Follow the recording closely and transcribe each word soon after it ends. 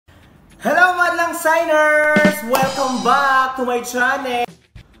Hello madlang signers! Welcome back to my channel!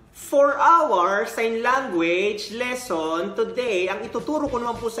 For our sign language lesson today, ang ituturo ko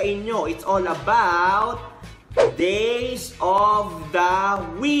naman po sa inyo, it's all about days of the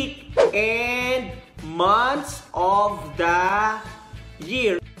week and months of the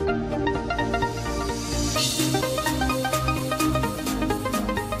year.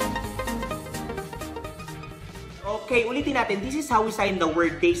 Okay, ulitin natin. This is how we sign the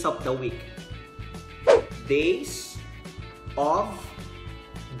word days of the week. Days of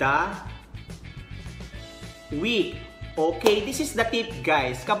the week. Okay, this is the tip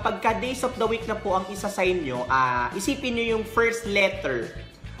guys. Kapag ka days of the week na po ang isa-sign nyo, isipin nyo yung first letter.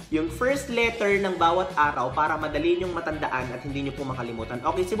 Yung first letter ng bawat araw para madali nyong matandaan at hindi nyo po makalimutan.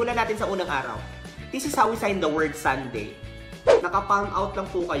 Okay, simulan natin sa unang araw. This is how we sign the word Sunday. Naka-palm out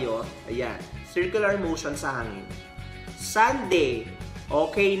lang po kayo. Ayan. Circular motion sa hangin. Sunday.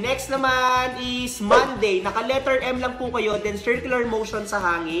 Okay, next naman is Monday. Naka-letter M lang po kayo, then circular motion sa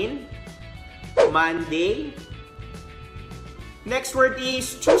hangin. Monday. Next word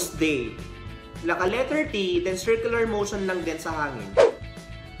is Tuesday. Naka-letter T, then circular motion lang din sa hangin.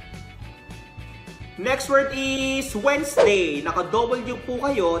 Next word is Wednesday. Naka-W po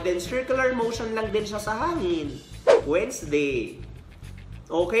kayo, then circular motion lang din siya sa hangin. Wednesday.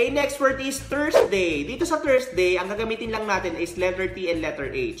 Okay, next word is Thursday. Dito sa Thursday, ang gagamitin lang natin is letter T and letter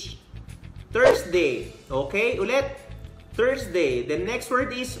H. Thursday. Okay, ulit. Thursday. The next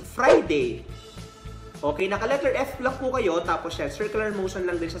word is Friday. Okay, naka-letter F lang po kayo, tapos yan, circular motion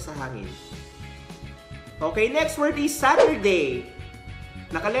lang din siya sa hangin. Okay, next word is Saturday.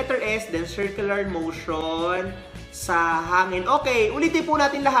 Naka-letter S, then circular motion sa hangin. Okay, ulitin po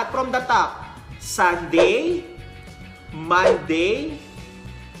natin lahat from the top. Sunday, Monday,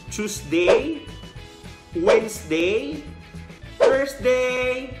 Tuesday, Wednesday,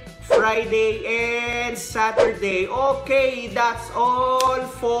 Thursday, Friday, and Saturday. Okay, that's all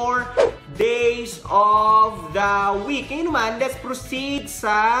for days of the week. Ngayon naman, let's proceed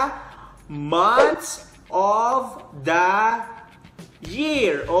sa months of the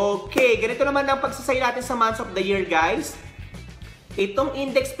year. Okay, ganito naman ang pagsasay natin sa months of the year, guys. Itong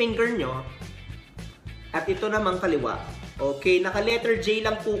index finger nyo, at ito namang kaliwa. Okay, naka-letter J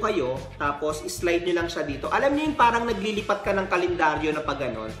lang po kayo, tapos slide nyo lang siya dito. Alam nyo yung parang naglilipat ka ng kalendaryo na pag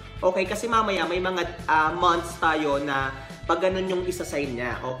ganon. Okay, kasi mamaya may mga months tayo na pag ganon yung isa-sign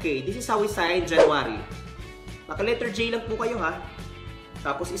niya. Okay, this is how we sign January. Naka-letter J lang po kayo ha.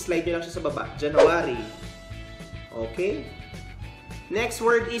 Tapos slide nyo lang siya sa baba. January. Okay. Next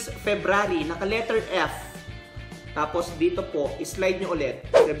word is February. Naka-letter F. Tapos dito po, slide nyo ulit.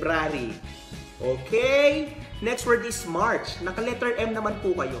 February. Okay. Next word is March. Naka-letter M naman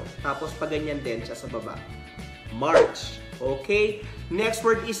po kayo. Tapos pa ganyan din siya sa baba. March. Okay. Next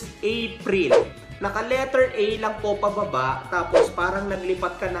word is April. Naka-letter A lang po pababa. Tapos parang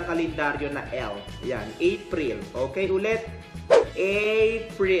naglipat ka ng kalendaryo na L. Yan. April. Okay. Ulit.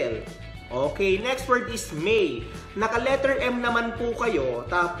 April. Okay. Next word is May. Naka-letter M naman po kayo.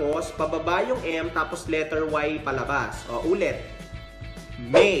 Tapos pababa yung M. Tapos letter Y palabas. O, ulit.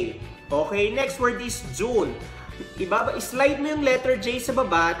 May. Okay, next word is June. Slide mo yung letter J sa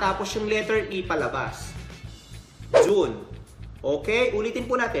baba, tapos yung letter E palabas. June. Okay, ulitin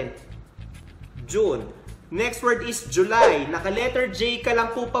po natin. June. Next word is July. Naka-letter J ka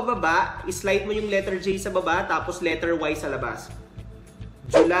lang po pababa, slide mo yung letter J sa baba, tapos letter Y sa labas.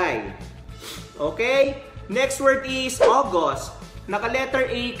 July. Okay, next word is August. Naka-letter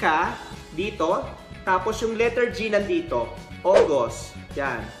A ka dito, tapos yung letter G nandito. August.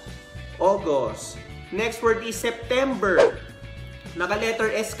 Yan. August. Next word is September. Naka-letter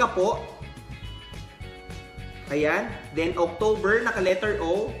S ka po. Ayan. Then October, naka-letter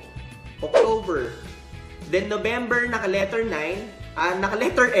O. October. Then November, naka-letter 9.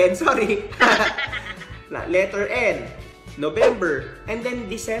 Naka-letter N, sorry. Letter N. November. And then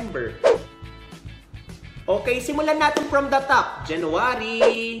December. Okay, simulan natin from the top.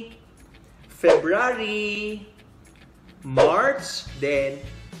 January, February, March, then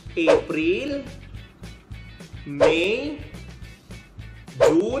April, May,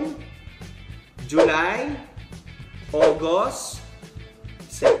 June, July, August,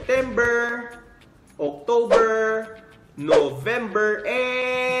 September, October, November,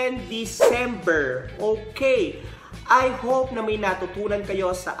 and December. Okay, I hope na may natutunan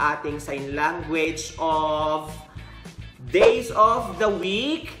kayo sa ating sign language of days of the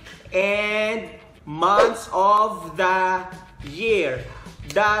week and months of the year.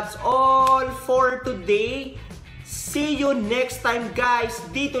 That's all for today. See you next time guys.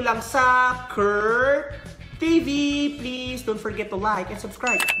 Dito lang sa Kurt TV. Please don't forget to like and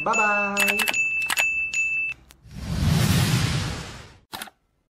subscribe. Bye-bye!